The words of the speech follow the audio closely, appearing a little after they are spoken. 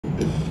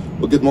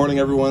Well, good morning,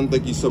 everyone.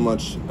 Thank you so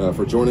much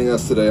for joining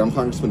us today. I'm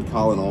Congressman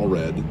Colin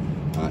Allred,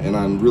 and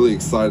I'm really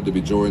excited to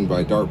be joined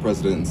by DART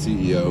President and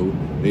CEO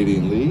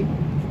Nadine Lee.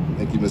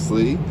 Thank you, Ms.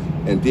 Lee.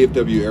 And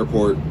DFW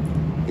Airport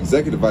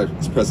Executive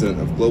Vice President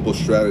of Global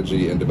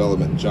Strategy and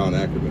Development, John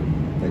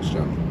Ackerman. Thanks,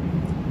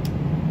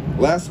 John.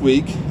 Last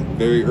week,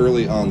 very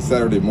early on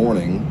Saturday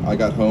morning, I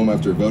got home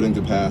after voting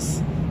to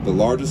pass the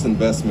largest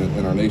investment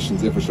in our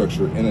nation's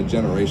infrastructure in a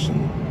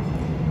generation.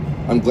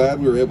 I'm glad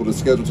we were able to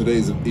schedule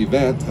today's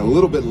event a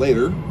little bit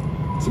later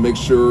to make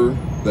sure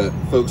that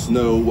folks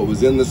know what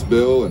was in this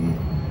bill and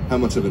how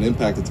much of an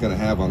impact it's going to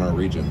have on our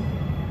region.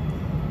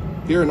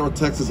 Here in North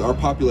Texas, our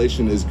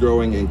population is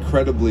growing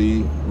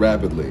incredibly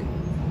rapidly,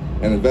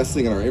 and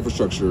investing in our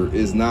infrastructure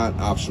is not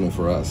optional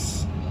for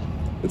us.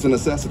 It's a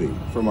necessity,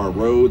 from our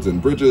roads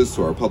and bridges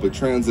to our public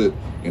transit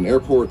and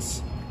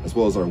airports, as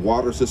well as our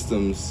water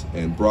systems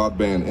and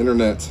broadband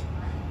internet.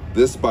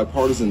 This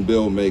bipartisan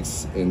bill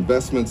makes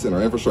investments in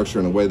our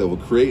infrastructure in a way that will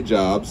create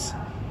jobs,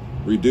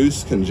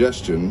 reduce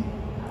congestion,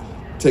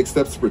 take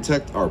steps to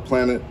protect our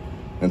planet,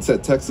 and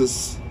set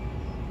Texas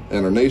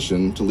and our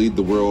nation to lead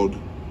the world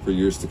for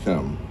years to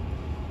come.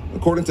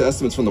 According to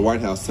estimates from the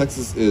White House,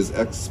 Texas is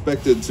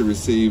expected to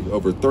receive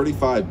over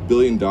 $35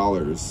 billion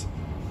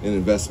in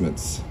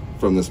investments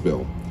from this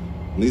bill.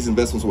 And these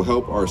investments will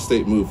help our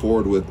state move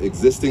forward with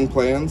existing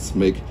plans,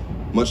 make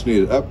much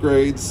needed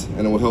upgrades,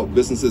 and it will help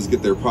businesses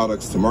get their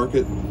products to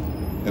market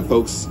and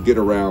folks get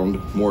around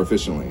more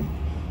efficiently.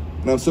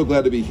 And I'm so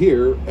glad to be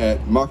here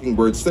at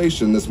Mockingbird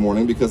Station this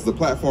morning because the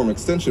platform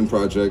extension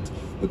project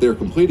that they're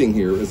completing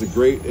here is a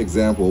great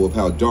example of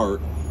how DART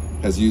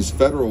has used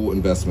federal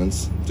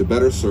investments to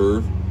better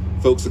serve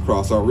folks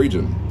across our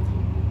region.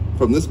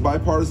 From this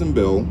bipartisan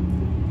bill,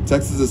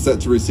 Texas is set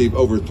to receive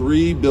over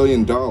 $3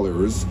 billion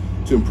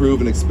to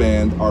improve and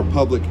expand our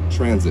public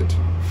transit.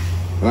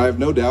 And I have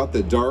no doubt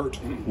that DART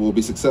will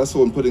be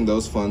successful in putting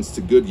those funds to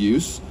good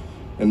use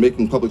and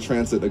making public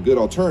transit a good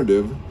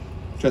alternative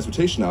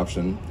transportation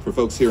option for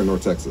folks here in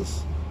North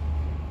Texas.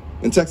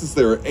 In Texas,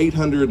 there are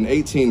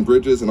 818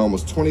 bridges and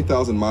almost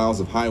 20,000 miles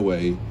of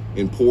highway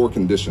in poor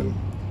condition.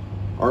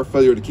 Our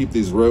failure to keep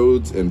these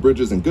roads and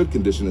bridges in good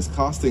condition is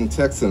costing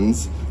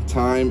Texans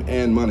time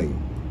and money.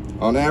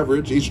 On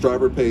average, each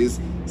driver pays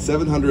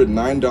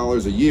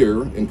 $709 a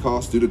year in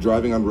costs due to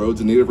driving on roads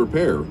in need of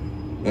repair.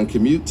 And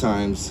commute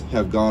times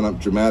have gone up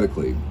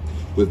dramatically,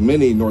 with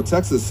many North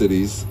Texas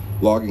cities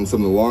logging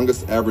some of the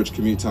longest average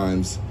commute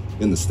times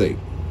in the state.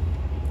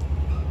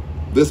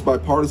 This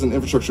bipartisan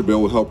infrastructure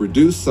bill will help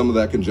reduce some of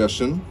that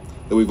congestion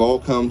that we've all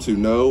come to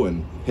know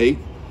and hate,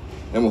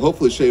 and will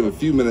hopefully shave a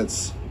few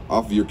minutes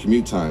off of your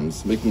commute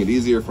times, making it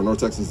easier for North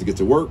Texans to get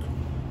to work,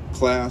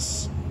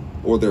 class,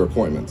 or their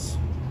appointments.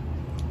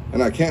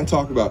 And I can't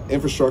talk about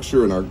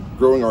infrastructure and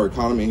growing our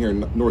economy here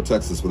in North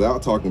Texas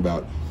without talking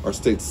about our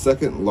state's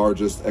second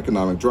largest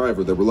economic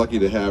driver that we're lucky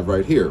to have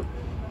right here.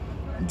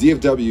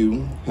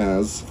 DFW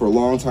has, for a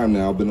long time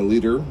now, been a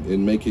leader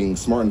in making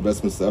smart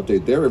investments to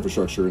update their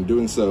infrastructure and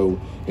doing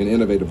so in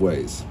innovative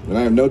ways. And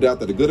I have no doubt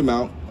that a good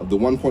amount of the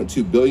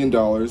 $1.2 billion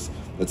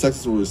that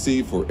Texas will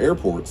receive for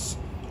airports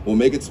will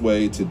make its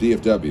way to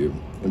DFW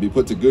and be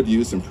put to good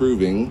use,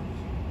 improving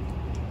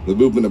the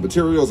movement of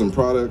materials and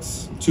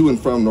products to and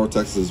from North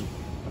Texas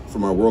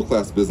from our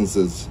world-class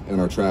businesses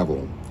and our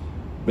travel,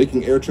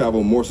 making air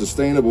travel more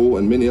sustainable,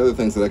 and many other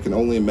things that I can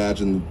only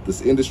imagine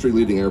this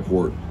industry-leading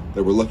airport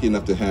that we're lucky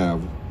enough to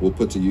have will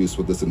put to use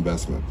with this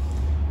investment.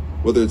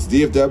 Whether it's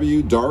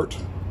DFW, DART,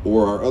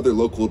 or our other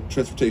local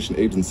transportation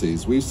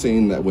agencies, we've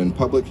seen that when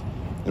public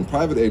and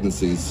private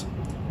agencies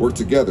work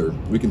together,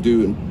 we can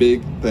do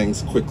big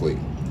things quickly.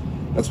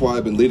 That's why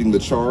I've been leading the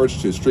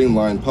charge to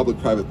streamline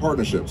public-private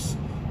partnerships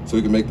so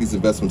we can make these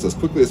investments as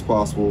quickly as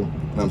possible,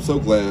 and I'm so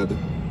glad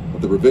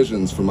that the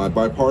revisions for my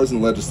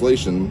bipartisan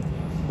legislation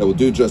that will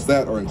do just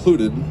that are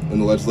included in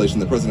the legislation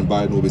that President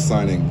Biden will be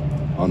signing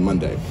on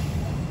Monday.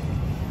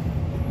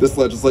 This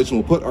legislation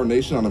will put our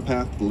nation on a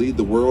path to lead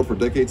the world for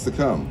decades to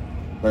come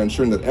by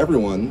ensuring that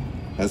everyone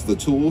has the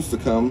tools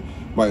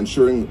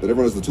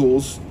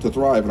to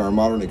thrive in our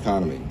modern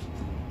economy.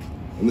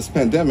 And this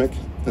pandemic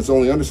has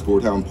only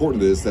underscored how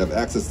important it is to have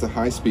access to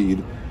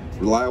high-speed,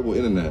 reliable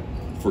internet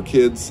for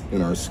kids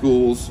in our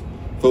schools,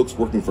 folks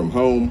working from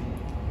home,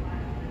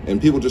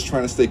 and people just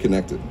trying to stay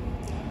connected.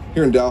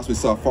 Here in Dallas, we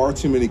saw far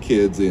too many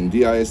kids in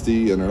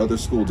DISD and our other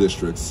school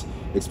districts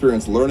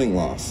experience learning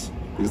loss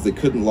because they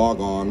couldn't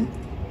log on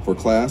for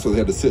class, or they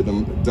had to sit in a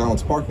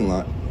McDonald's parking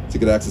lot to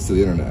get access to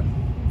the internet.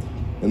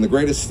 In the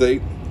greatest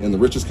state, in the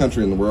richest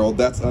country in the world,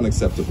 that's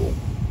unacceptable.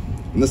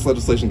 And this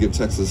legislation gives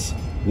Texas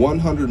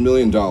 $100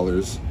 million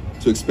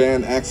to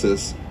expand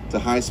access to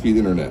high-speed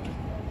internet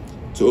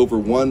to over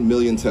 1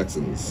 million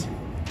Texans.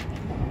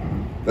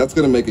 That's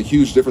going to make a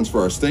huge difference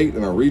for our state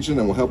and our region,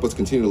 and will help us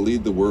continue to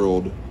lead the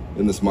world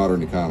in this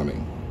modern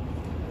economy.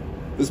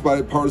 This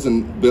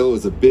bipartisan bill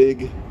is a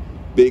big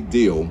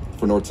deal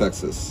for North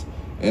Texas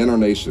and our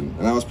nation,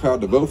 and I was proud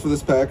to vote for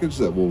this package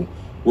that will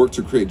work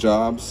to create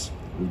jobs,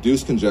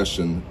 reduce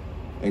congestion,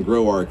 and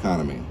grow our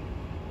economy.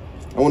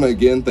 I want to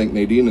again thank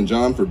Nadine and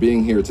John for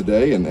being here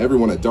today, and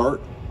everyone at DART,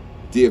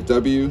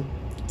 DFW,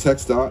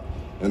 TxDOT,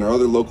 and our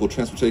other local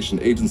transportation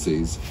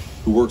agencies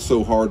who worked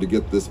so hard to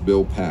get this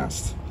bill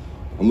passed.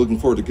 I'm looking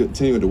forward to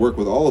continuing to work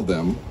with all of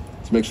them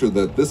to make sure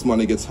that this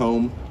money gets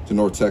home to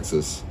North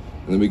Texas,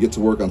 and then we get to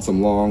work on some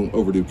long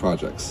overdue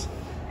projects.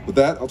 With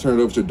that, I'll turn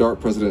it over to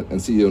DART President and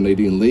CEO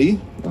Nadine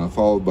Lee,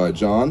 followed by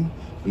John,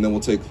 and then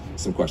we'll take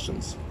some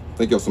questions.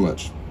 Thank you all so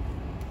much.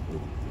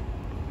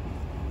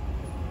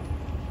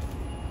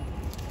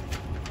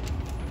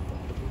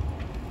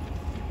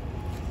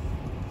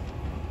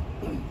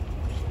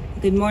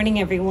 Good morning,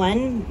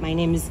 everyone. My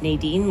name is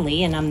Nadine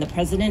Lee, and I'm the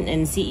President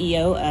and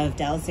CEO of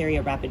Dallas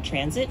Area Rapid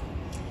Transit.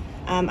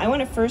 I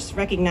want to first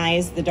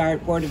recognize the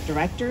DART Board of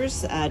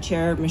Directors,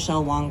 Chair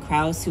Michelle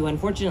Wong-Krause, who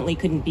unfortunately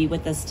couldn't be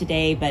with us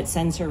today, but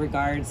sends her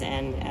regards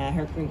and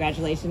her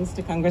congratulations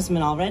to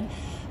Congressman Allred.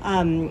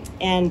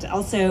 And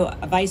also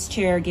Vice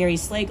Chair Gary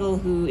Slagle,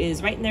 who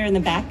is right there in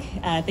the back.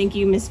 Thank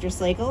you, Mr.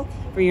 Slagle,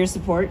 for your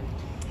support.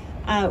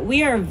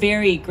 We are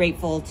very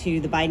grateful to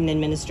the Biden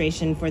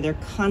administration for their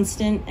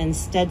constant and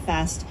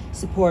steadfast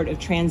support of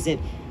transit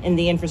in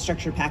the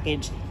infrastructure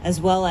package, as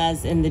well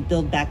as in the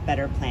Build Back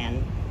Better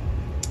plan.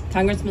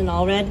 Congressman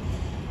Allred,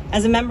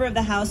 as a member of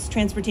the House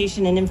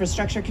Transportation and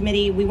Infrastructure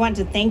Committee, we want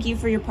to thank you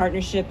for your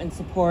partnership and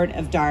support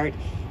of DART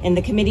in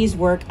the committee's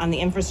work on the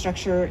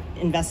Infrastructure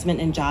Investment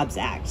and Jobs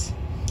Act.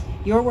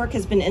 Your work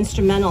has been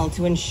instrumental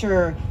to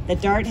ensure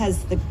that DART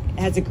has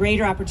a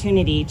greater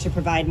opportunity to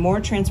provide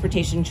more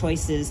transportation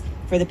choices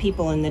for the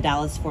people in the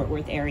Dallas-Fort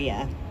Worth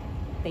area.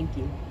 Thank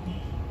you.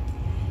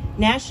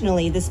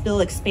 Nationally, this bill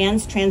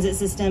expands transit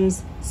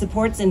systems,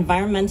 supports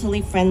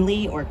environmentally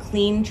friendly or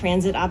clean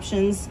transit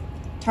options,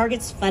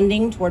 targets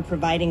funding toward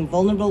providing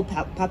vulnerable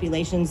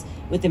populations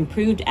with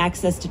improved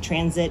access to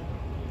transit,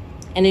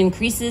 and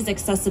increases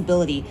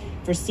accessibility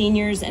for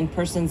seniors and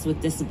persons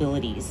with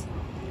disabilities.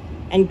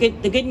 And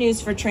the good news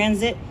for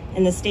transit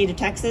in the state of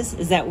Texas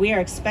is that we are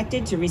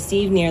expected to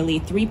receive nearly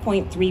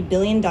 $3.3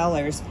 billion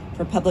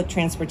for public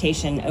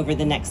transportation over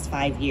the next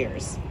 5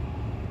 years.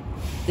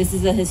 This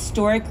is a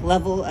historic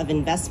level of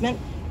investment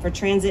for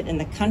transit in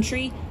the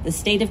country, the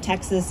state of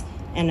Texas,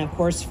 and of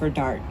course for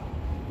DART.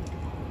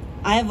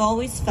 I have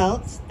always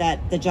felt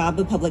that the job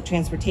of public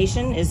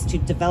transportation is to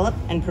develop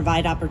and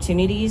provide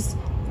opportunities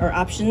or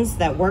options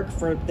that work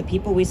for the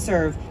people we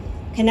serve,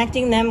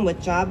 connecting them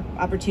with job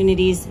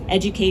opportunities,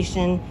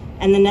 education,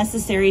 and the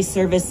necessary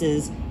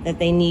services that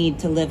they need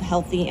to live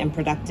healthy and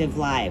productive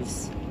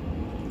lives.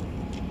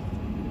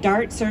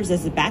 DART serves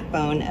as the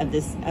backbone of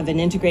an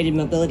integrated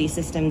mobility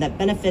system that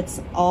benefits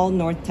all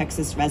North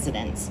Texas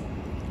residents.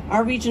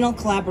 Our regional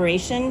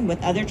collaboration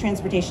with other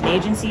transportation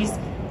agencies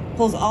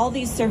pulls all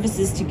these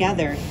services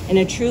together in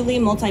a truly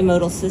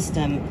multimodal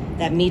system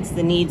that meets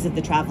the needs of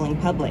the traveling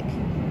public.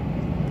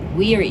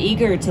 We are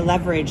eager to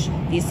leverage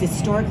these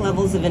historic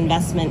levels of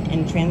investment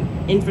in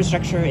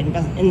infrastructure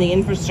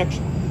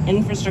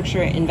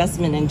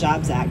Investment and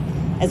Jobs Act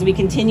as we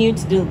continue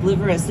to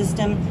deliver a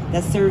system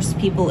that serves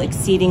people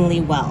exceedingly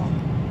well.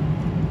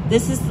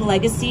 This is the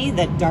legacy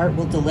that DART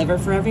will deliver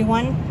for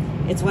everyone.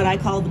 It's what I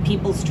call the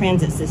People's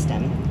Transit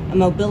System, a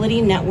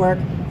mobility network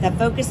that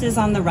focuses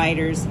on the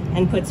riders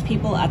and puts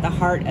people at the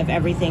heart of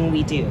everything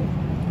we do.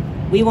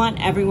 We want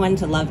everyone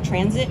to love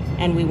transit,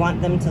 and we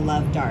want them to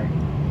love DART.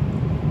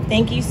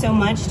 Thank you so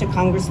much to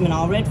Congressman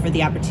Allred for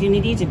the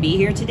opportunity to be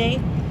here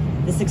today.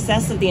 The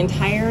success of the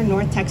entire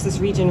North Texas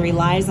region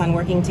relies on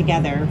working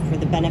together for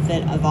the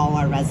benefit of all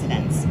our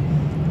residents.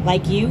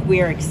 Like you,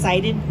 we are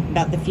excited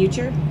about the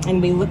future, and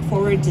we look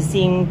forward to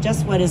seeing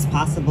just what is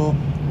possible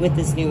with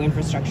this new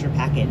infrastructure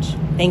package.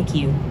 Thank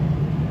you.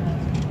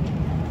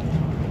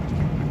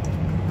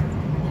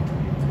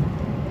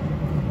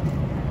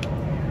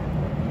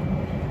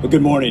 Well,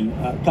 good morning.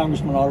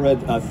 Congressman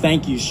Allred,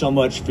 thank you so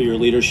much for your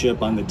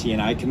leadership on the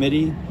T&I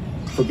committee,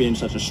 for being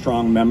such a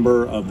strong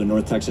member of the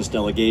North Texas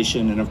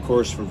delegation, and of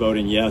course for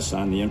voting yes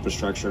on the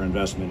Infrastructure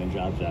Investment and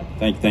Jobs Act.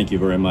 Thank you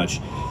very much.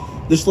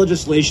 This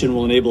legislation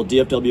will enable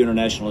DFW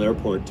International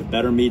Airport to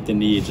better meet the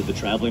needs of the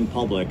traveling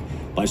public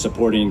by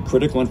supporting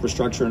critical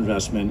infrastructure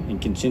investment and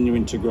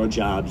continuing to grow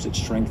jobs that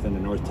strengthen the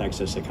North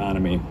Texas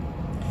economy.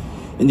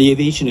 In the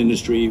aviation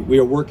industry, we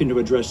are working to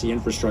address the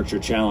infrastructure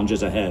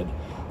challenges ahead.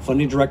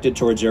 Funding directed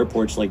towards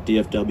airports like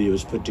DFW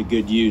is put to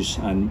good use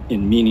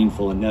in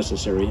meaningful and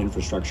necessary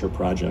infrastructure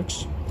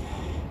projects.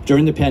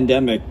 During the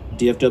pandemic,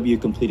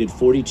 DFW completed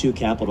 42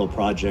 capital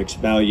projects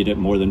valued at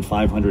more than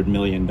 $500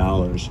 million.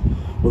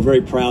 We're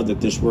very proud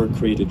that this work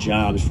created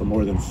jobs for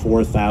more than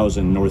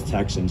 4,000 North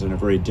Texans in a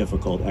very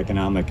difficult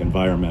economic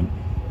environment.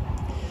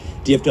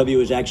 DFW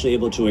was actually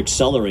able to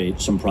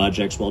accelerate some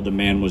projects while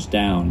demand was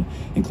down,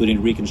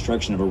 including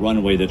reconstruction of a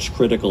runway that's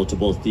critical to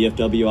both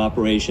DFW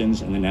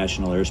operations and the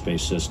national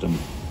airspace system.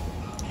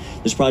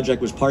 This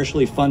project was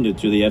partially funded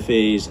through the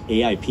FAA's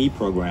AIP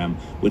program,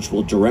 which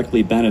will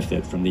directly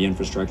benefit from the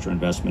Infrastructure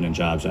Investment and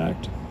Jobs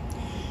Act.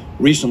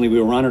 Recently, we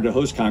were honored to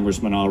host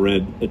Congressman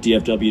Allred at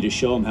DFW to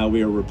show him how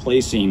we are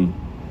replacing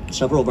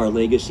several of our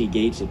legacy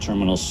gates at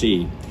Terminal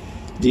C.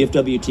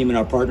 DFW team and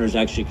our partners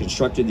actually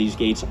constructed these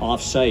gates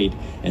off-site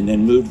and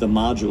then moved the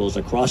modules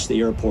across the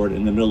airport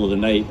in the middle of the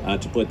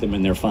night to put them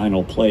in their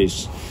final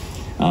place.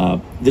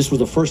 This was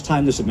the first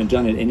time this had been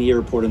done at any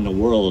airport in the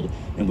world,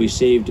 and we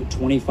saved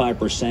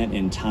 25%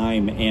 in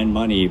time and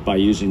money by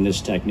using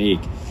this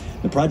technique.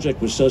 The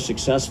project was so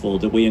successful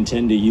that we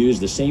intend to use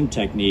the same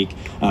technique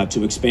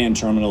to expand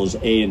terminals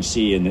A and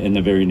C in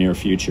the very near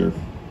future.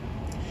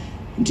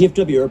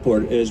 DFW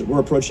Airport we're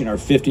approaching our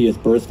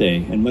 50th birthday,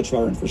 and much of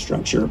our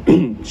infrastructure,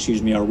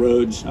 excuse me, our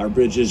roads, our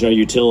bridges, our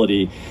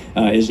utility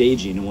is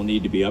aging and will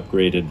need to be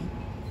upgraded.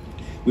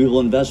 We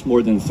will invest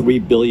more than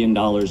 $3 billion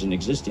in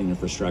existing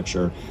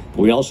infrastructure, but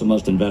we also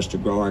must invest to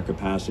grow our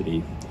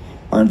capacity.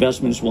 Our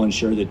investments will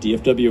ensure that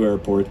DFW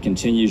Airport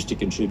continues to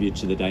contribute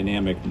to the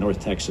dynamic North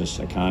Texas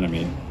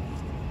economy.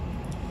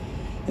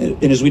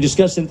 And as we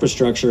discuss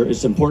infrastructure,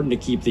 it's important to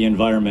keep the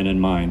environment in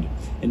mind,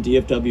 and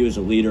DFW is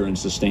a leader in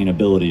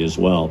sustainability as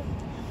well.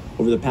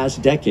 Over the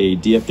past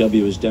decade,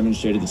 DFW has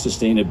demonstrated that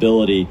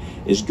sustainability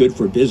is good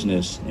for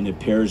business, and it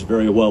pairs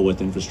very well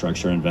with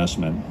infrastructure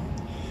investment.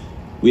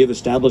 We have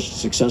established a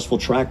successful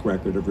track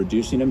record of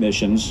reducing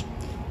emissions,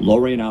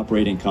 lowering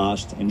operating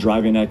costs, and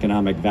driving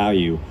economic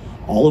value,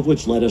 all of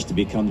which led us to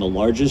become the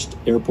largest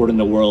airport in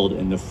the world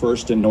and the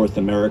first in North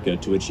America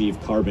to achieve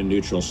carbon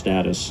neutral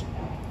status.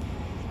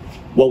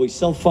 While we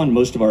self-fund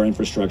most of our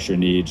infrastructure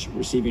needs,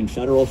 receiving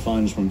federal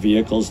funds from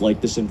vehicles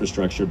like this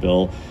infrastructure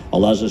bill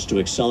allows us to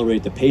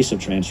accelerate the pace of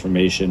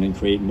transformation and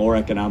create more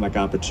economic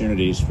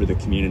opportunities for the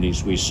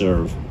communities we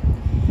serve.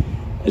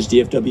 As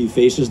DFW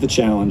faces the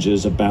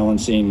challenges of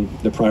balancing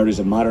the priorities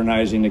of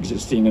modernizing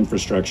existing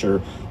infrastructure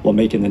while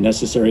making the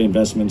necessary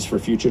investments for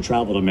future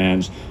travel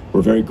demands,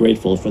 we're very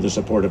grateful for the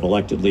support of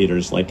elected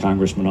leaders like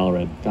Congressman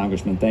Allred.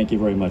 Congressman, thank you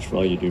very much for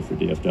all you do for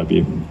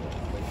DFW.